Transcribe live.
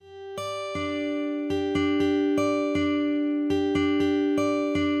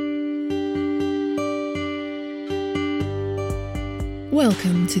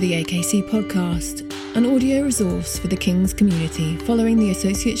Welcome to the AKC podcast, an audio resource for the King's community following the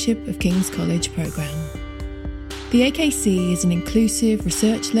Associateship of King's College programme. The AKC is an inclusive,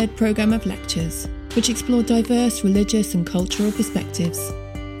 research-led programme of lectures which explore diverse religious and cultural perspectives.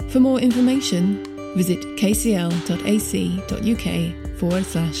 For more information, visit kcl.ac.uk/AKC.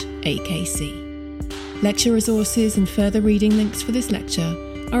 Lecture resources and further reading links for this lecture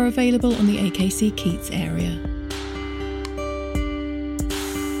are available on the AKC Keats area.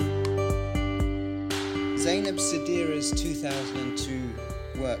 Zainab Sedira's 2002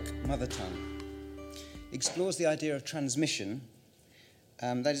 work, Mother Tongue, explores the idea of transmission,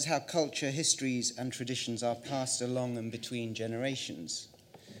 that is how culture, histories and traditions are passed along and between generations.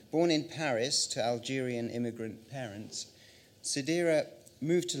 Born in Paris to Algerian immigrant parents, Sedira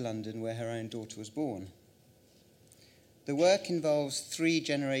moved to London where her own daughter was born. The work involves 3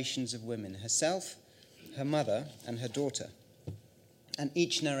 generations of women, herself, her mother and her daughter, and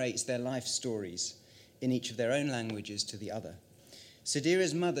each narrates their life stories in each of their own languages to the other.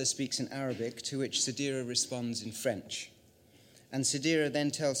 Sedira's mother speaks in Arabic, to which Sedira responds in French. And Sedira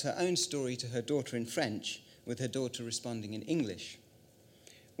then tells her own story to her daughter in French, with her daughter responding in English.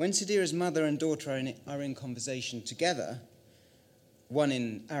 When Sedira's mother and daughter are in conversation together, one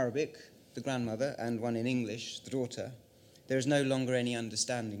in Arabic, the grandmother, and one in English, the daughter, there is no longer any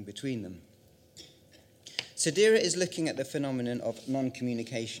understanding between them. Sedira is looking at the phenomenon of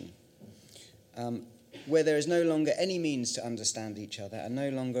non-communication, where there is no longer any means to understand each other and no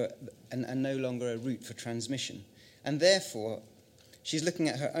longer a route for transmission. And therefore, she's looking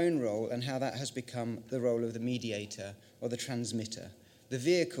at her own role and how that has become the role of the mediator or the transmitter, the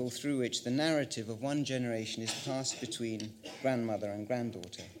vehicle through which the narrative of one generation is passed between grandmother and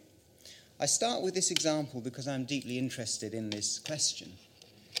granddaughter. I start with this example because I'm deeply interested in this question.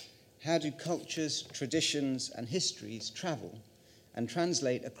 How do cultures, traditions, and histories travel and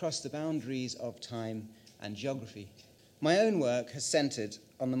translate across the boundaries of time and geography? My own work has centred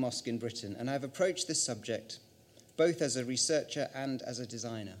on the mosque in Britain, and I've approached this subject both as a researcher and as a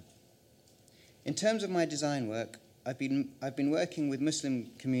designer. In terms of my design work, I've been working with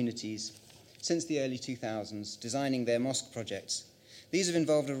Muslim communities since the early 2000s, designing their mosque projects. These have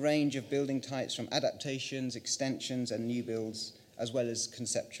involved a range of building types, from adaptations, extensions, and new builds, as well as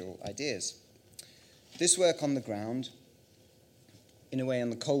conceptual ideas. This work on the ground, in a way on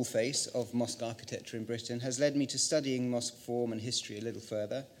the coalface of mosque architecture in Britain, has led me to studying mosque form and history a little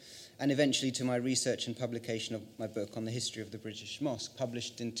further, and eventually to my research and publication of my book on the history of the British mosque,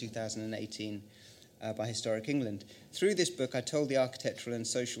 published in 2018 by Historic England. Through this book, I told the architectural and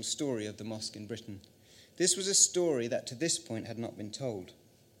social story of the mosque in Britain. This was a story that to this point had not been told.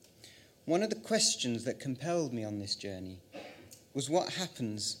 One of the questions that compelled me on this journey was what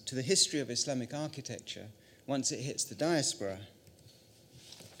happens to the history of Islamic architecture once it hits the diaspora.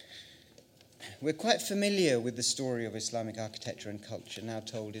 We're quite familiar with the story of Islamic architecture and culture, now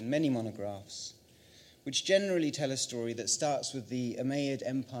told in many monographs, which generally tell a story that starts with the Umayyad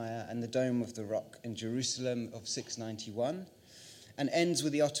Empire and the Dome of the Rock in Jerusalem of 691, and ends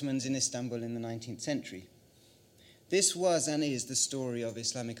with the Ottomans in Istanbul in the 19th century. This was and is the story of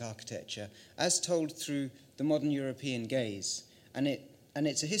Islamic architecture, as told through the modern European gaze, and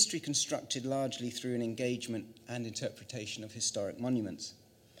it's a history constructed largely through an engagement and interpretation of historic monuments.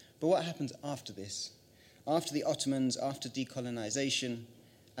 But what happens after this? After the Ottomans, after decolonization,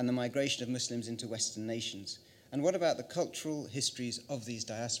 and the migration of Muslims into Western nations? And what about the cultural histories of these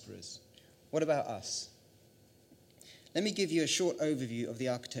diasporas? What about us? Let me give you a short overview of the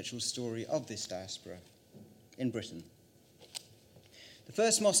architectural story of this diaspora in Britain. The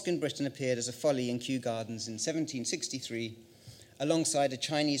first mosque in Britain appeared as a folly in Kew Gardens in 1763, alongside a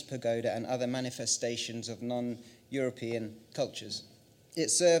Chinese pagoda and other manifestations of non-European cultures. It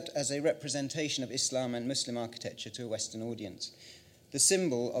served as a representation of Islam and Muslim architecture to a Western audience, the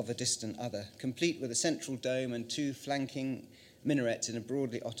symbol of a distant other, complete with a central dome and 2 flanking minarets in a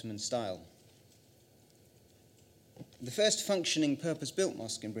broadly Ottoman style. The first functioning purpose-built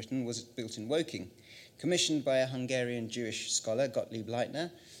mosque in Britain was built in Woking, commissioned by a Hungarian Jewish scholar, Gottlieb Leitner,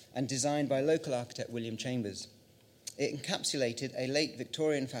 and designed by local architect William Chambers. It encapsulated a late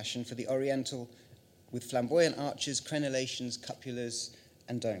Victorian fashion for the Oriental, with flamboyant arches, crenellations, cupulas,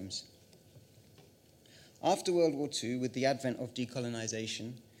 and domes. After World War II, with the advent of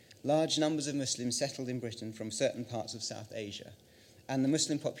decolonization, large numbers of Muslims settled in Britain from certain parts of South Asia, and the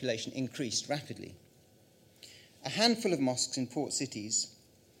Muslim population increased rapidly. A handful of mosques in port cities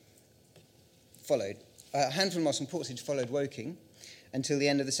followed Woking until the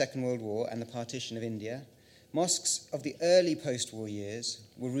end of the Second World War and the partition of India. Mosques of the early post-war years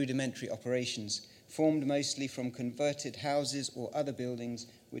were rudimentary operations formed mostly from converted houses or other buildings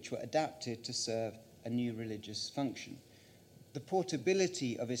which were adapted to serve a new religious function. The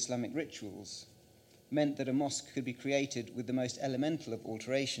portability of Islamic rituals meant that a mosque could be created with the most elemental of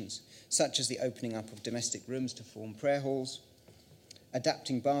alterations, such as the opening up of domestic rooms to form prayer halls,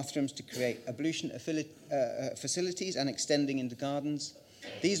 adapting bathrooms to create ablution facilities and extending into gardens.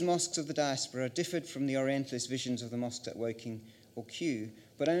 These mosques of the diaspora differed from the Orientalist visions of the mosques at Woking or Kew,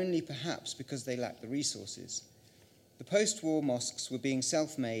 but only perhaps because they lacked the resources. The post-war mosques were being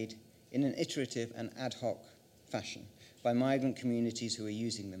self-made in an iterative and ad hoc fashion by migrant communities who were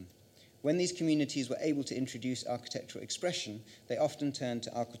using them. When these communities were able to introduce architectural expression, they often turned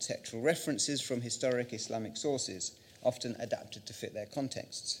to architectural references from historic Islamic sources, often adapted to fit their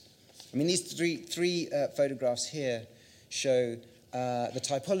contexts. I mean, these three photographs here show the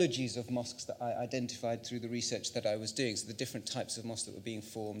typologies of mosques that I identified through the research that I was doing, so the different types of mosques that were being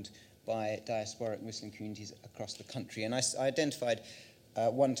formed by diasporic Muslim communities across the country. And I identified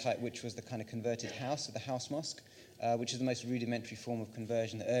one type, which was the kind of converted house, or the house mosque, which is the most rudimentary form of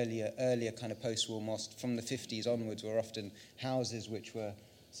conversion. The earlier kind of post-war mosques from the 50s onwards were often houses which were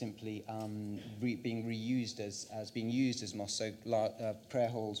simply being reused as being used as mosques. So prayer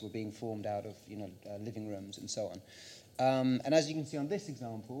halls were being formed out of living rooms and so on. And as you can see on this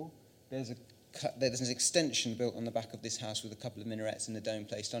example, there's an extension built on the back of this house with a couple of minarets and a dome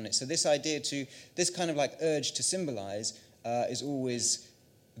placed on it. So this kind of like urge to symbolize is always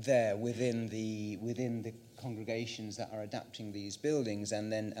there within the congregations that are adapting these buildings,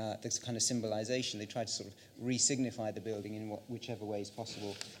 and then this kind of symbolization, they try to sort of re-signify the building in whichever way is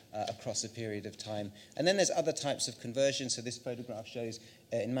possible across a period of time. And then there's other types of conversion. So this photograph shows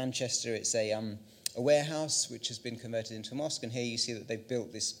in Manchester, it's a warehouse which has been converted into a mosque, and here you see that they've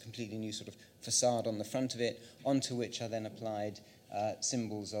built this completely new sort of facade on the front of it, onto which are then applied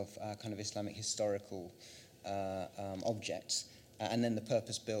symbols of kind of Islamic historical objects, and then the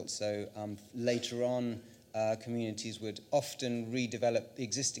purpose-built. So later on, communities would often redevelop the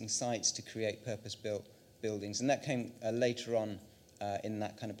existing sites to create purpose-built buildings, and that came later on in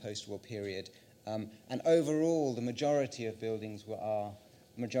that kind of post-war period. And overall, the majority of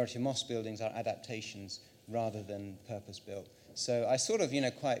mosque buildings are adaptations rather than purpose-built. So I sort of,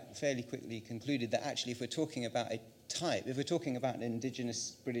 quite fairly quickly concluded that actually, if we're talking about if we're talking about an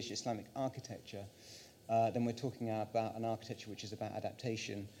indigenous British Islamic architecture, then we're talking about an architecture which is about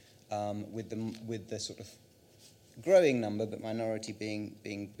adaptation, with the sort of growing number but minority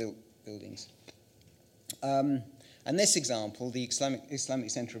being built buildings. And this example, the Islamic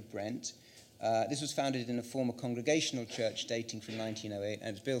Centre of Brent, this was founded in a former congregational church dating from 1908,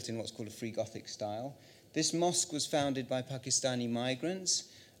 and it's built in what's called a Free Gothic style. This mosque was founded by Pakistani migrants.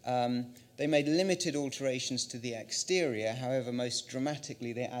 They made limited alterations to the exterior. However, most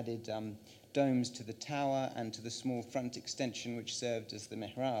dramatically, they added domes to the tower and to the small front extension which served as the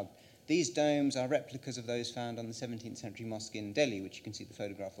mihrab. These domes are replicas of those found on the 17th century mosque in Delhi, which you can see the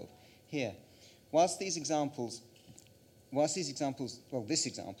photograph of here. Whilst these examples, this example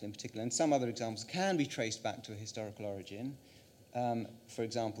in particular, and some other examples, can be traced back to a historical origin, for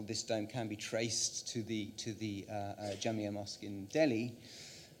example, this dome can be traced to the Jamia Mosque in Delhi,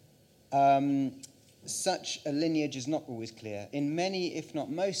 such a lineage is not always clear. In many, if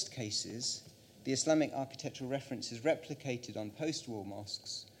not most cases, the Islamic architectural references replicated on post-war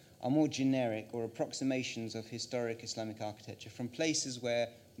mosques are more generic or approximations of historic Islamic architecture from places where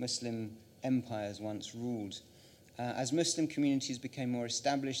Muslim empires once ruled. As Muslim communities became more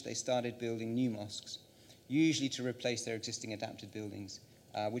established, they started building new mosques, usually to replace their existing adapted buildings,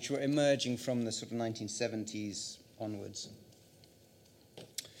 which were emerging from the sort of 1970s onwards.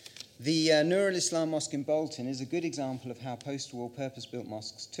 The Nur al-Islam Mosque in Bolton is a good example of how post-war purpose-built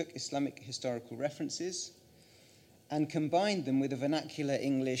mosques took Islamic historical references and combined them with vernacular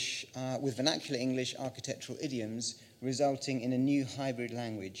English architectural idioms, resulting in a new hybrid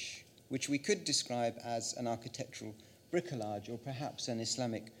language, which we could describe as an architectural bricolage or perhaps an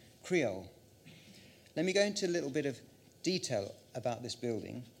Islamic Creole. Let me go into a little bit of detail about this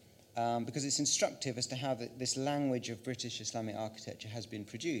building, because it's instructive as to how this language of British Islamic architecture has been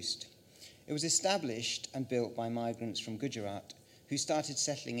produced. It was established and built by migrants from Gujarat who started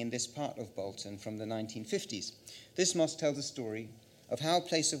settling in this part of Bolton from the 1950s. This mosque tells a story of how a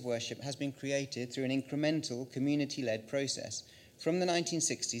place of worship has been created through an incremental, community-led process. From the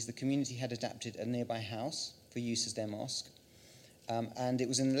 1960s, the community had adapted a nearby house for use as their mosque, and it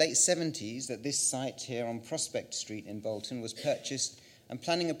was in the late 70s that this site here on Prospect Street in Bolton was purchased and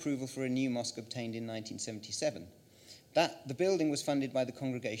planning approval for a new mosque obtained in 1977. The building was funded by the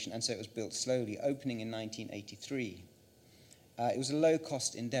congregation, and so it was built slowly, opening in 1983. It was a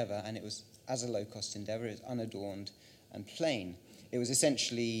low-cost endeavour, and it was as a low-cost endeavour. It's unadorned and plain. It was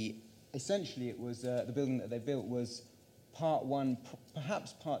essentially it was the building that they built was part one,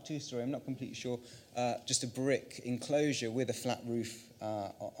 perhaps part two-story, I'm not completely sure, just a brick enclosure with a flat roof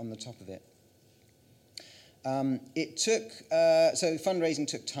on the top of it. So fundraising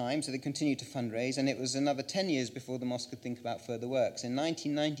took time, so they continued to fundraise, and it was another 10 years before the mosque could think about further works. In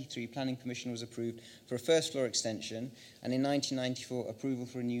 1993, planning permission was approved for a first floor extension, and in 1994, approval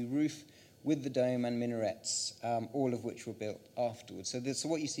for a new roof with the dome and minarets, all of which were built afterwards. So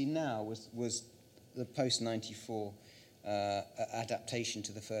what you see now was the post-94 adaptation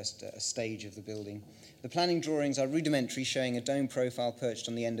to the first stage of the building. The planning drawings are rudimentary, showing a dome profile perched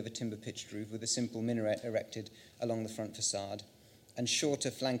on the end of a timber-pitched roof with a simple minaret erected along the front facade, and shorter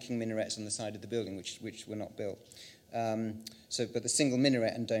flanking minarets on the side of the building, which were not built. But the single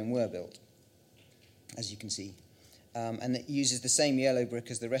minaret and dome were built, as you can see. And it uses the same yellow brick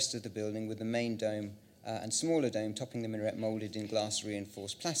as the rest of the building, with the main dome and smaller dome topping the minaret moulded in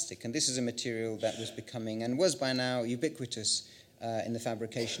glass-reinforced plastic. And this is a material that was becoming, and was by now, ubiquitous in the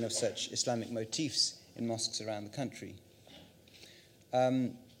fabrication of such Islamic motifs in mosques around the country.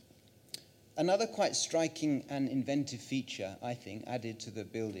 Another quite striking and inventive feature, I think, added to the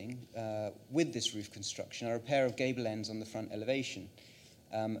building with this roof construction are a pair of gable ends on the front elevation.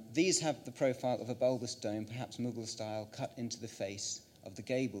 These have the profile of a bulbous dome, perhaps Mughal style, cut into the face of the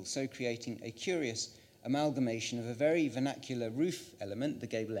gable, so creating a curious amalgamation of a very vernacular roof element, the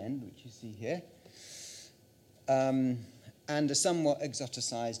gable end, which you see here, and a somewhat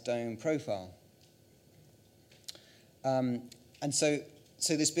exoticized dome profile. And so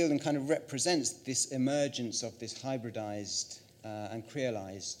this building kind of represents this emergence of this hybridized and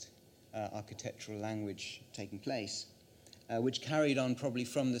creolized architectural language taking place, which carried on probably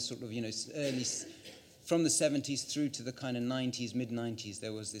from the sort of, early, from the 70s through to the kind of 90s, mid-90s.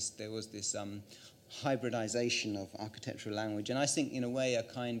 There was this hybridization of architectural language, and I think in a way a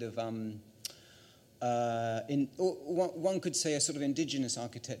kind of one could say a sort of indigenous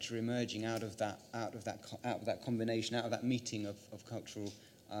architecture emerging out of that combination, out of that meeting of cultural,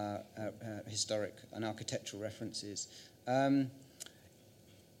 historic, and architectural references.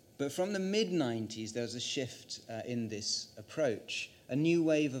 But from the mid-90s, there was a shift in this approach. A new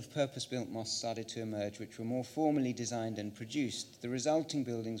wave of purpose-built mosques started to emerge, which were more formally designed and produced. The resulting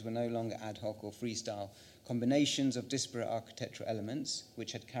buildings were no longer ad hoc or freestyle combinations of disparate architectural elements,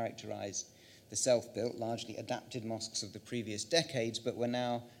 which had characterized the self-built, largely adapted mosques of the previous decades, but were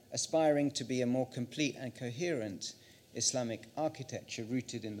now aspiring to be a more complete and coherent Islamic architecture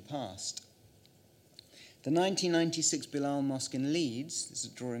rooted in the past. The 1996 Bilal Mosque in Leeds, this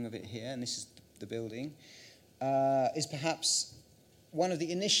is a drawing of it here, and this is the building, is perhaps one of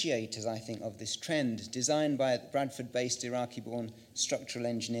the initiators, I think, of this trend, designed by Bradford-based Iraqi-born structural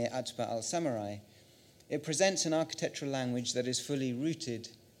engineer Atba al-Samurai. It presents an architectural language that is fully rooted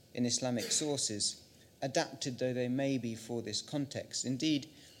in Islamic sources, adapted though they may be for this context. Indeed,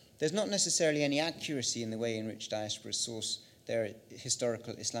 there's not necessarily any accuracy in the way in which diasporas source their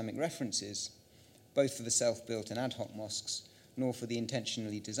historical Islamic references, both for the self-built and ad hoc mosques, nor for the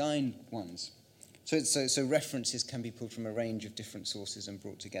intentionally designed ones. So references can be pulled from a range of different sources and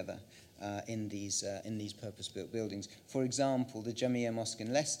brought together in these purpose-built buildings. For example, the Jamia Mosque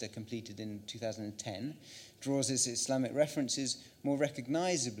in Leicester, completed in 2010, draws its Islamic references more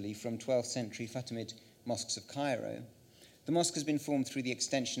recognizably from 12th century Fatimid mosques of Cairo. The mosque has been formed through the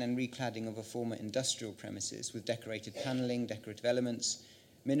extension and recladding of a former industrial premises with decorated panelling, decorative elements,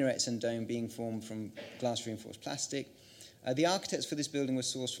 minarets and dome being formed from glass-reinforced plastic. The architects for this building were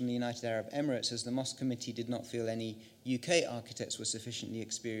sourced from the United Arab Emirates, as the Mosque Committee did not feel any UK architects were sufficiently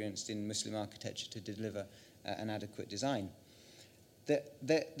experienced in Muslim architecture to deliver an adequate design.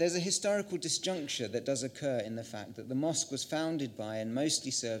 There's a historical disjuncture that does occur in the fact that the mosque was founded by and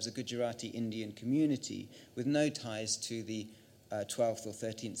mostly serves a Gujarati Indian community with no ties to the 12th or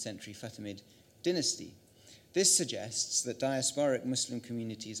 13th century Fatimid dynasty. This suggests that diasporic Muslim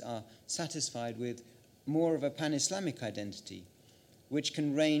communities are satisfied with more of a pan-Islamic identity, which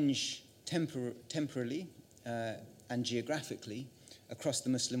can range temporally and geographically across the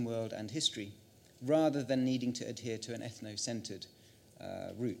Muslim world and history, rather than needing to adhere to an ethno-centered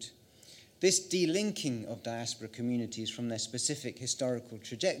route. This delinking of diaspora communities from their specific historical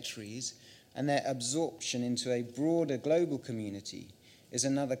trajectories and their absorption into a broader global community is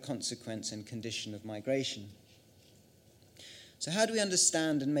another consequence and condition of migration. So how do we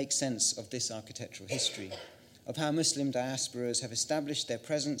understand and make sense of this architectural history, of how Muslim diasporas have established their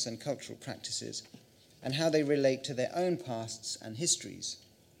presence and cultural practices, and how they relate to their own pasts and histories?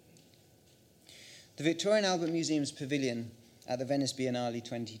 The Victoria and Albert Museum's pavilion at the Venice Biennale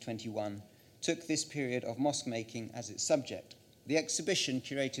 2021 took this period of mosque making as its subject. The exhibition,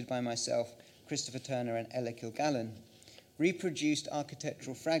 curated by myself, Christopher Turner and Ella Kilgallen, reproduced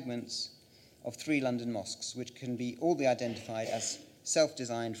architectural fragments of 3 London mosques, which can all be identified as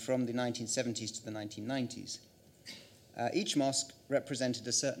self-designed from the 1970s to the 1990s. Each mosque represented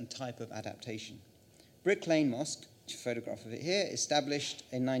a certain type of adaptation. Brick Lane Mosque, a photograph of it here, established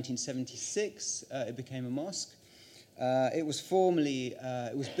in 1976, it became a mosque. It was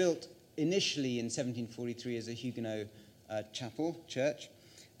built initially in 1743 as a Huguenot church,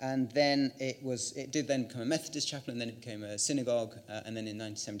 and then it did then become a Methodist chapel, and then it became a synagogue, and then in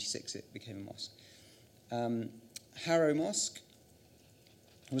 1976 it became a mosque. Harrow Mosque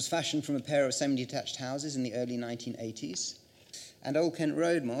was fashioned from a pair of semi-detached houses in the early 1980s, and Old Kent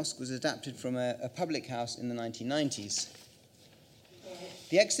Road Mosque was adapted from a public house in the 1990s.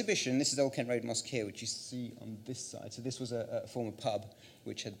 The exhibition, this is Old Kent Road Mosque here, which you see on this side. So this was a former pub,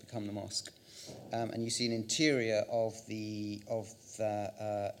 which had become the mosque. And you see an interior of the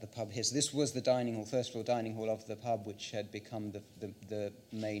pub here. So this was the dining hall, first floor dining hall of the pub, which had become the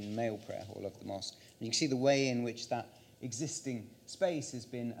main male prayer hall of the mosque. And you can see the way in which that existing space has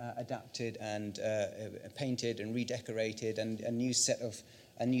been adapted and painted and redecorated, and a new set of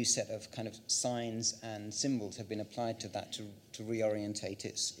kind of signs and symbols have been applied to that to reorientate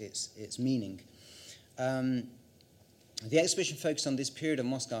its meaning. The exhibition focused on this period of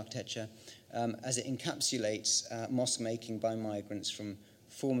mosque architecture as it encapsulates mosque making by migrants from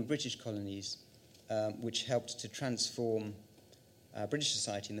former British colonies, which helped to transform British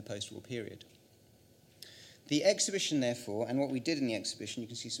society in the post-war period. The exhibition, therefore, and what we did in the exhibition, you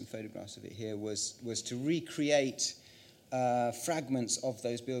can see some photographs of it here, was to recreate fragments of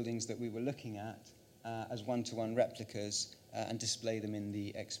those buildings that we were looking at as one-to-one replicas and display them in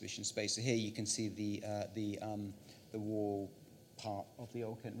the exhibition space. So here you can see the wall part of the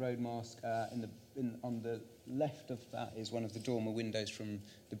Old Kent Road Mosque. On the left of that is one of the dormer windows from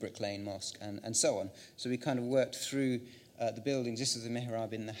the Brick Lane Mosque, and so on. So we kind of worked through the buildings. This is the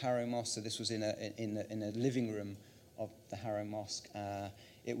mihrab in the Harrow Mosque, so this was in a living room of the Harrow Mosque.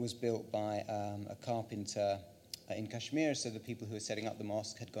 It was built by a carpenter in Kashmir, so the people who were setting up the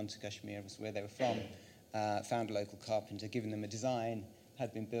mosque had gone to Kashmir, was where they were from, found a local carpenter, given them a design,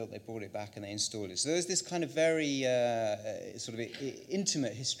 had been built, they brought it back and they installed it. So there's this kind of very sort of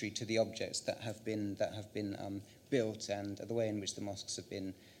intimate history to the objects that have been built, and the way in which the mosques have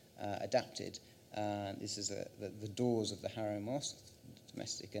been adapted. This is the doors of the Harrow Mosque,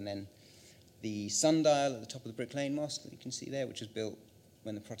 domestic, and then the sundial at the top of the Brick Lane Mosque that you can see there, which was built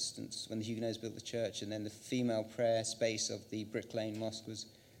when the Huguenots built the church, and then the female prayer space of the Brick Lane Mosque was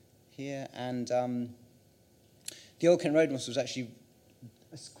here. And the Old Kent Road Mosque was actually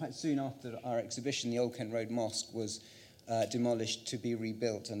quite soon after our exhibition. The Old Kent Road Mosque was demolished to be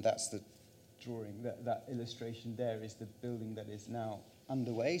rebuilt, and that's the drawing. That illustration there is the building that is now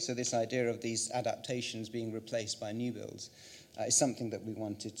underway. So this idea of these adaptations being replaced by new builds is something that we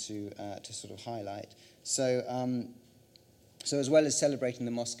wanted to sort of highlight. So as well as celebrating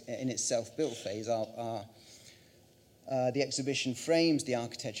the mosque in its self-built phase, the exhibition frames the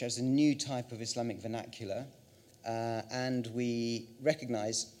architecture as a new type of Islamic vernacular, and we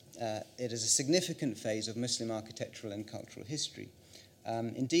recognise it as a significant phase of Muslim architectural and cultural history.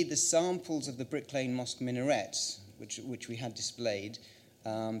 Indeed, the samples of the Brick Lane Mosque minarets, which we had displayed,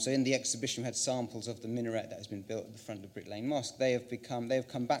 so in the exhibition we had samples of the minaret that has been built at the front of Brick Lane Mosque. They have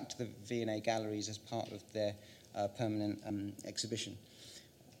come back to the V&A galleries as part of their permanent exhibition.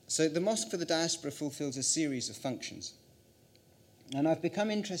 So the Mosque for the Diaspora fulfills a series of functions. And I've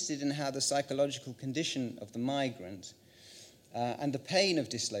become interested in how the psychological condition of the migrant and the pain of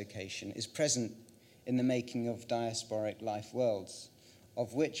dislocation is present in the making of diasporic life worlds,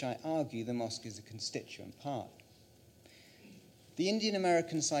 of which I argue the mosque is a constituent part. The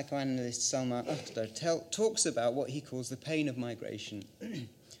Indian-American psychoanalyst Salman Akhtar talks about what he calls the pain of migration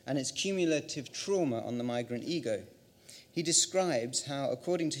and its cumulative trauma on the migrant ego. He describes how,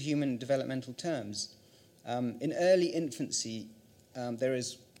 according to human developmental terms, in early infancy, there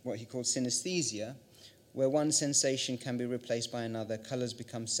is what he calls synesthesia, where one sensation can be replaced by another, colours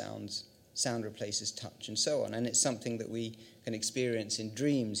become sounds, sound replaces touch, and so on. And it's something that we can experience in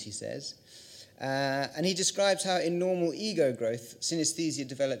dreams, he says. And he describes how in normal ego growth, synesthesia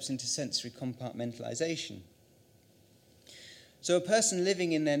develops into sensory compartmentalization. So a person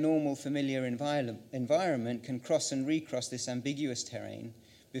living in their normal, familiar environment can cross and recross this ambiguous terrain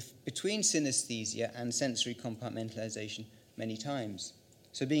between synesthesia and sensory compartmentalization many times.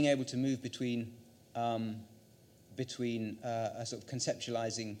 So being able to move between sort of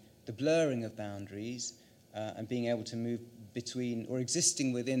conceptualizing the blurring of boundaries and being able to move between, or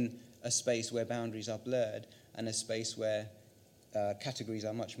existing within a space where boundaries are blurred and a space where categories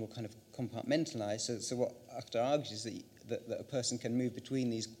are much more kind of compartmentalized. So what Akhtar argues is that a person can move between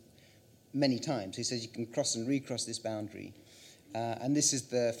these many times. He says you can cross and recross this boundary. And this is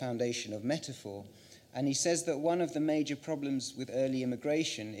the foundation of metaphor. And he says that one of the major problems with early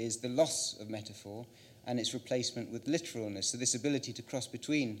immigration is the loss of metaphor and its replacement with literalness. So this ability to cross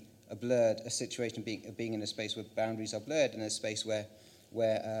between a situation being in a space where boundaries are blurred and a space where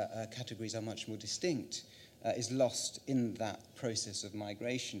categories are much more distinct is lost in that process of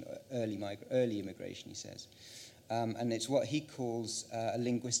migration, early immigration, he says. And it's what he calls a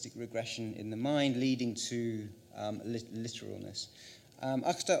linguistic regression in the mind, leading to literalness.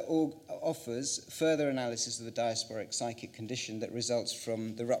 Akhtar offers further analysis of the diasporic psychic condition that results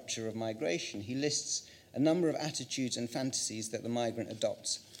from the rupture of migration. He lists a number of attitudes and fantasies that the migrant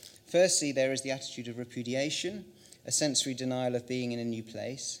adopts. Firstly, there is the attitude of repudiation, a sensory denial of being in a new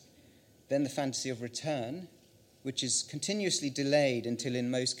place. Then the fantasy of return, which is continuously delayed until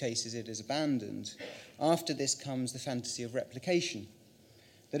in most cases it is abandoned. After this comes the fantasy of replication,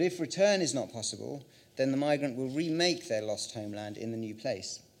 that if return is not possible, then the migrant will remake their lost homeland in the new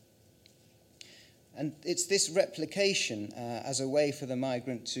place. And it's this replication as a way for the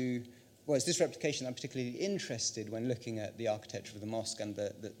migrant to... Well, it's this replication I'm particularly interested when looking at the architecture of the mosque and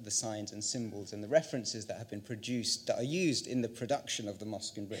the signs and symbols and the references that have been produced, that are used in the production of the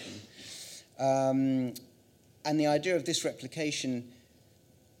mosque in Britain. And the idea of this replication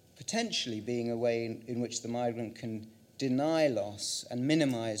potentially being a way in which the migrant can deny loss and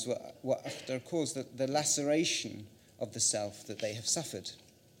minimize what Akhtar calls the laceration of the self that they have suffered.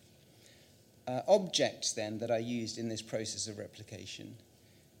 Objects, then, that are used in this process of replication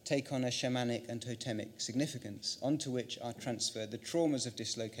take on a shamanic and totemic significance, onto which are transferred the traumas of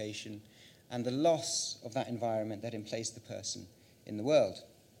dislocation and the loss of that environment that emplaced the person in the world.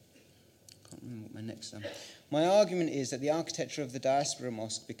 I can't remember what my next one. My argument is that the architecture of the diaspora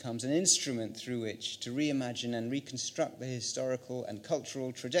mosque becomes an instrument through which to reimagine and reconstruct the historical and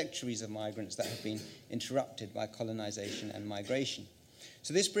cultural trajectories of migrants that have been interrupted by colonization and migration.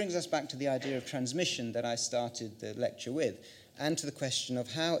 So this brings us back to the idea of transmission that I started the lecture with, and to the question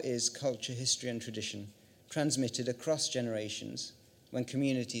of how is culture, history, and tradition transmitted across generations when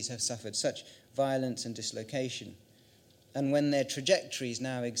communities have suffered such violence and dislocation, and when their trajectories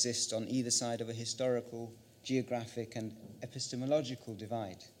now exist on either side of a historical, geographic, and epistemological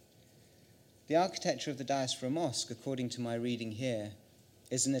divide. The architecture of the diaspora mosque, according to my reading here,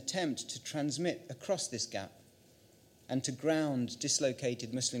 is an attempt to transmit across this gap and to ground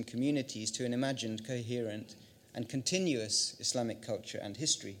dislocated Muslim communities to an imagined, coherent, and continuous Islamic culture and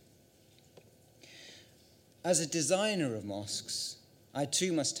history. As a designer of mosques, I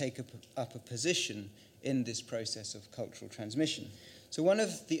too must take up a position in this process of cultural transmission. So one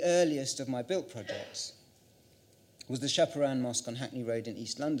of the earliest of my built projects was the Chaperan Mosque on Hackney Road in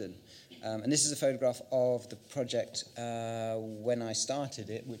East London. And this is a photograph of the project when I started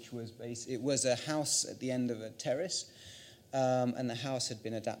it, which was it was a house at the end of a terrace, and the house had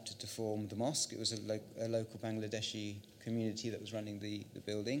been adapted to form the mosque. It was a local Bangladeshi community that was running the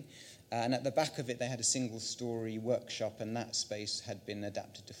building. And at the back of it, they had a single-story workshop, and that space had been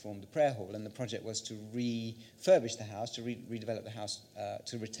adapted to form the prayer hall. And the project was to refurbish the house, to redevelop the house,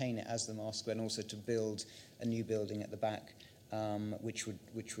 to retain it as the mosque, and also to build a new building at the back, which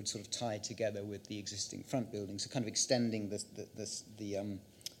would sort of tie together with the existing front building, so kind of extending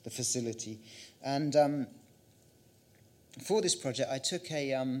the facility. And for this project, I took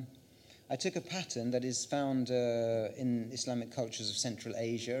a pattern that is found in Islamic cultures of Central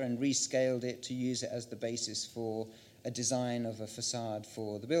Asia and rescaled it to use it as the basis for a design of a facade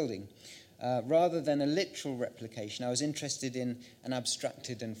for the building. Rather than a literal replication, I was interested in an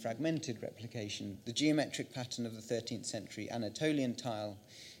abstracted and fragmented replication. The geometric pattern of the 13th century Anatolian tile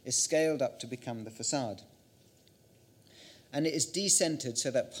is scaled up to become the facade. And it is decentered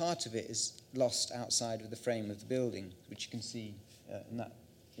so that part of it is lost outside of the frame of the building, which you can see in that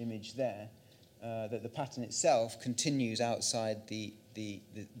image there, that the pattern itself continues outside the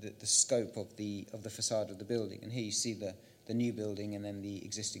scope of the facade of the building. And here you see the new building and then the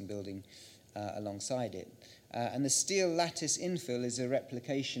existing building alongside it. And the steel lattice infill is a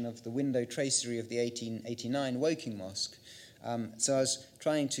replication of the window tracery of the 1889 Woking Mosque. So I was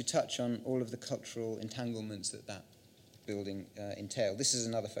trying to touch on all of the cultural entanglements that building entailed. This is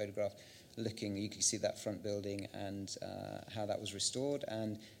another photograph you can see that front building and how that was restored.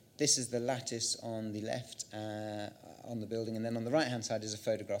 And this is the lattice on the left on the building, and then on the right-hand side is a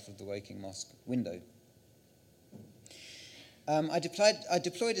photograph of the Woking Mosque window. I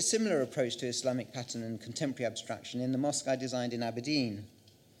deployed a similar approach to Islamic pattern and contemporary abstraction in the mosque I designed in Aberdeen.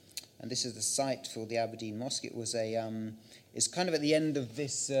 and this is the site for the Aberdeen Mosque. It was it's kind of at the end of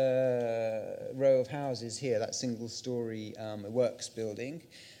this row of houses here, that single-storey works building,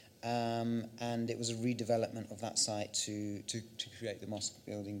 and it was a redevelopment of that site to create the mosque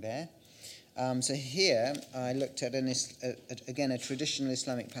building there. So here I looked at, again, a traditional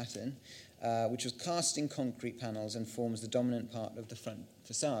Islamic pattern, which was cast in concrete panels and forms the dominant part of the front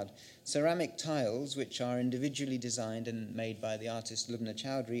facade. Ceramic tiles, which are individually designed and made by the artist Lubna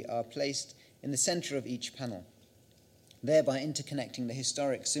Chowdhury, are placed in the centre of each panel, thereby interconnecting the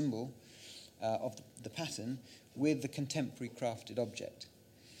historic symbol of the pattern with the contemporary crafted object.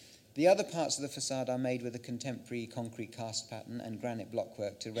 The other parts of the facade are made with a contemporary concrete cast pattern and granite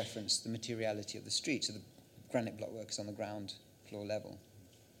blockwork to reference the materiality of the street. So the granite blockwork is on the ground floor level.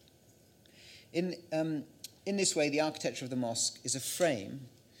 In this way, the architecture of the mosque is a frame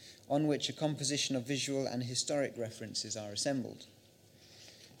on which a composition of visual and historic references are assembled.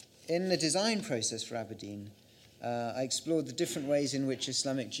 In the design process for Aberdeen, I explored the different ways in which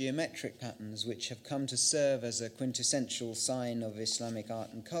Islamic geometric patterns, which have come to serve as a quintessential sign of Islamic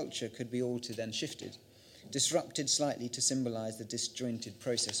art and culture, could be altered and shifted, disrupted slightly to symbolize the disjointed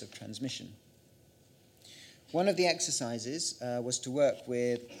process of transmission. One of the exercises was to work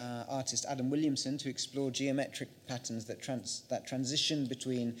with artist Adam Williamson to explore geometric patterns that transition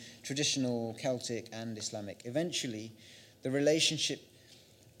between traditional Celtic and Islamic. Eventually, the relationship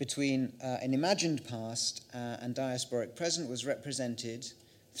between an imagined past and diasporic present was represented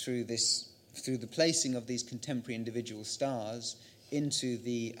through the placing of these contemporary individual stars into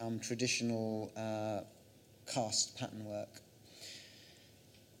the traditional cast pattern work.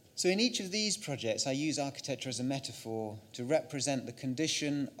 So in each of these projects, I use architecture as a metaphor to represent the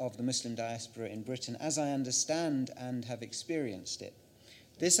condition of the Muslim diaspora in Britain as I understand and have experienced it.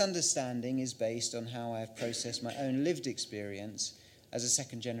 This understanding is based on how I have processed my own lived experience as a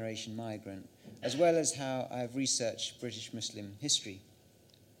second-generation migrant, as well as how I have researched British Muslim history.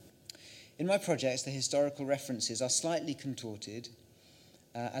 In my projects, the historical references are slightly contorted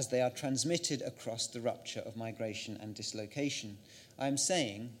as they are transmitted across the rupture of migration and dislocation. I am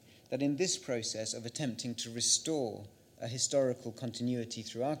saying that in this process of attempting to restore a historical continuity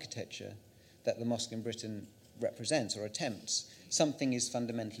through architecture that the mosque in Britain represents or attempts, something is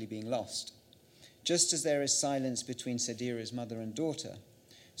fundamentally being lost. Just as there is silence between Sadira's mother and daughter,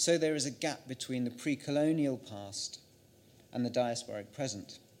 so there is a gap between the pre-colonial past and the diasporic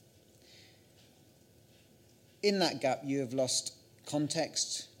present. In that gap, you have lost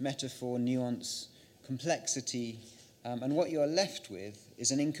context, metaphor, nuance, complexity, and what you are left with is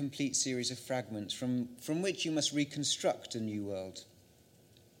an incomplete series of fragments from which you must reconstruct a new world.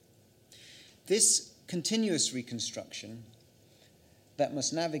 This continuous reconstruction that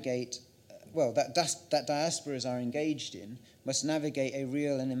must navigate that diasporas are engaged in must navigate a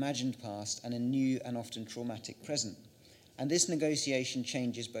real and imagined past and a new and often traumatic present. And this negotiation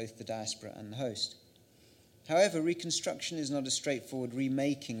changes both the diaspora and the host. However, reconstruction is not a straightforward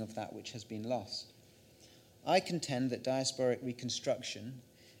remaking of that which has been lost. I contend that diasporic reconstruction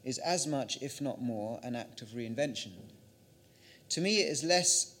is as much, if not more, an act of reinvention. To me, it is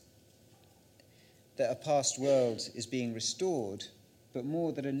less that a past world is being restored, but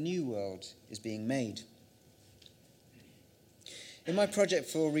more that a new world is being made. In my project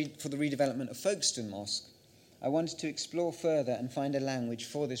for the redevelopment of Folkestone Mosque, I wanted to explore further and find a language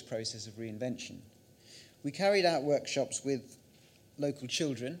for this process of reinvention. We carried out workshops with local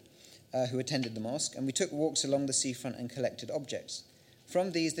children who attended the mosque, and we took walks along the seafront and collected objects.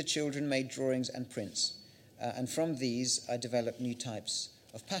 From these, the children made drawings and prints, and from these, I developed new types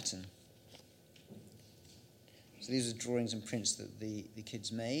of pattern. So these are drawings and prints that the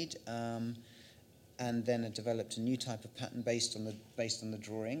kids made, and then I developed a new type of pattern based on the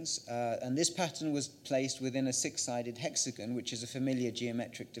drawings. And this pattern was placed within a six-sided hexagon, which is a familiar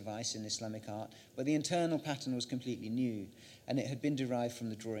geometric device in Islamic art, but the internal pattern was completely new, and it had been derived from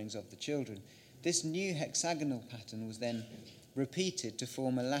the drawings of the children. This new hexagonal pattern was then repeated to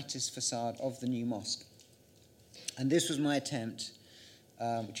form a lattice facade of the new mosque. And this was my attempt,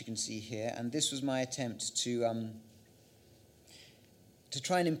 which you can see here, and this was my attempt to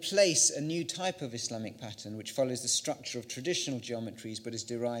try and emplace a new type of Islamic pattern which follows the structure of traditional geometries but is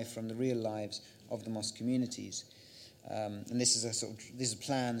derived from the real lives of the mosque communities. And this is a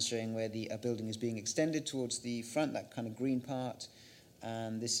plan showing where a building is being extended towards the front, that kind of green part,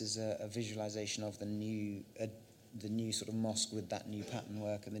 and this is a visualization of the new sort of mosque with that new pattern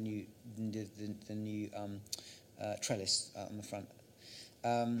work and the new trellis on the front.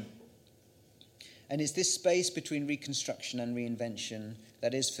 And it's this space between reconstruction and reinvention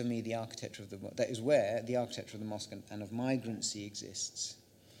that is, for me, where the architecture of the mosque and of migrancy exists.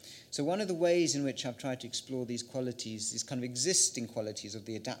 So one of the ways in which I've tried to explore these qualities, these kind of existing qualities of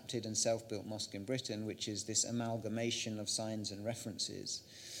the adapted and self-built mosque in Britain, which is this amalgamation of signs and references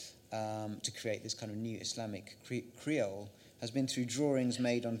to create this kind of new Islamic creole, has been through drawings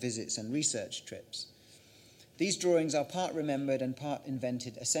made on visits and research trips. These drawings are part remembered and part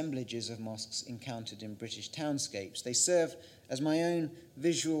invented assemblages of mosques encountered in British townscapes. They serve as my own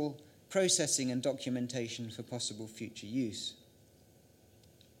visual processing and documentation for possible future use.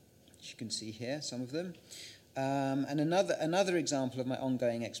 As you can see here, some of them. And another example of my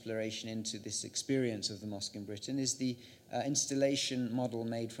ongoing exploration into this experience of the mosque in Britain is the installation model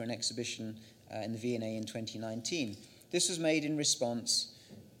made for an exhibition in the V&A in 2019. This was made in response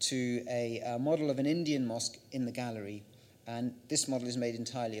to a model of an Indian mosque in the gallery, and this model is made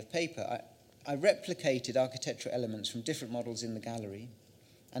entirely of paper. I replicated architectural elements from different models in the gallery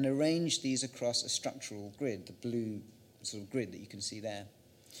and arranged these across a structural grid, the blue sort of grid that you can see there.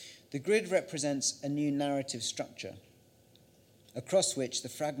 The grid represents a new narrative structure across which the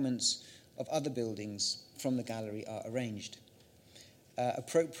fragments of other buildings from the gallery are arranged,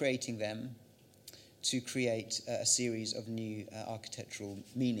 appropriating them to create a series of new architectural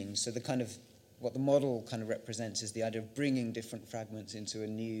meanings. So what the model kind of represents is the idea of bringing different fragments into a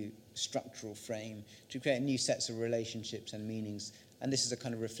new structural frame to create new sets of relationships and meanings. And this is a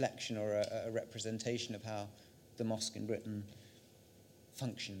kind of reflection or a representation of how the mosque in Britain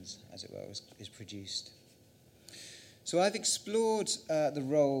functions, as it were, is produced. So I've explored the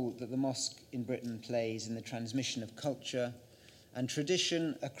role that the mosque in Britain plays in the transmission of culture and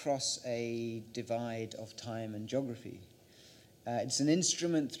tradition across a divide of time and geography. It's an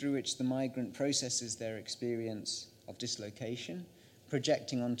instrument through which the migrant processes their experience of dislocation,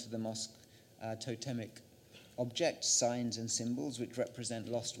 projecting onto the mosque totemic objects, signs and symbols which represent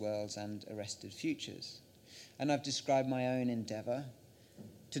lost worlds and arrested futures. And I've described my own endeavour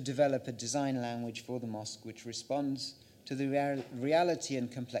to develop a design language for the mosque which responds to the reality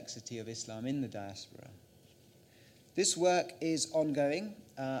and complexity of Islam in the diaspora. This work is ongoing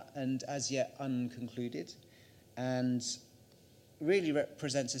and as yet unconcluded, and really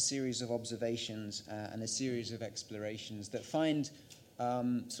represents a series of observations and a series of explorations that find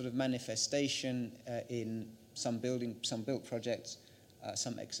sort of manifestation in some built projects,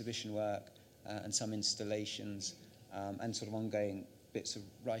 some exhibition work, and some installations, and sort of ongoing bits of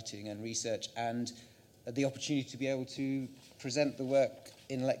writing and research, and the opportunity to be able to present the work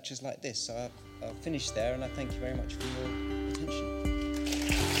in lectures like this. So I'll finish there, and I thank you very much for your attention.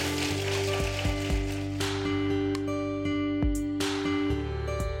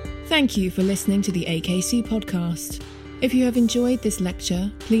 Thank you for listening to the AKC podcast. If you have enjoyed this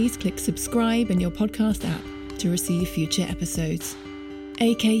lecture, please click subscribe in your podcast app to receive future episodes.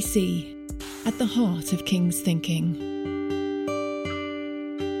 AKC, at the heart of King's thinking.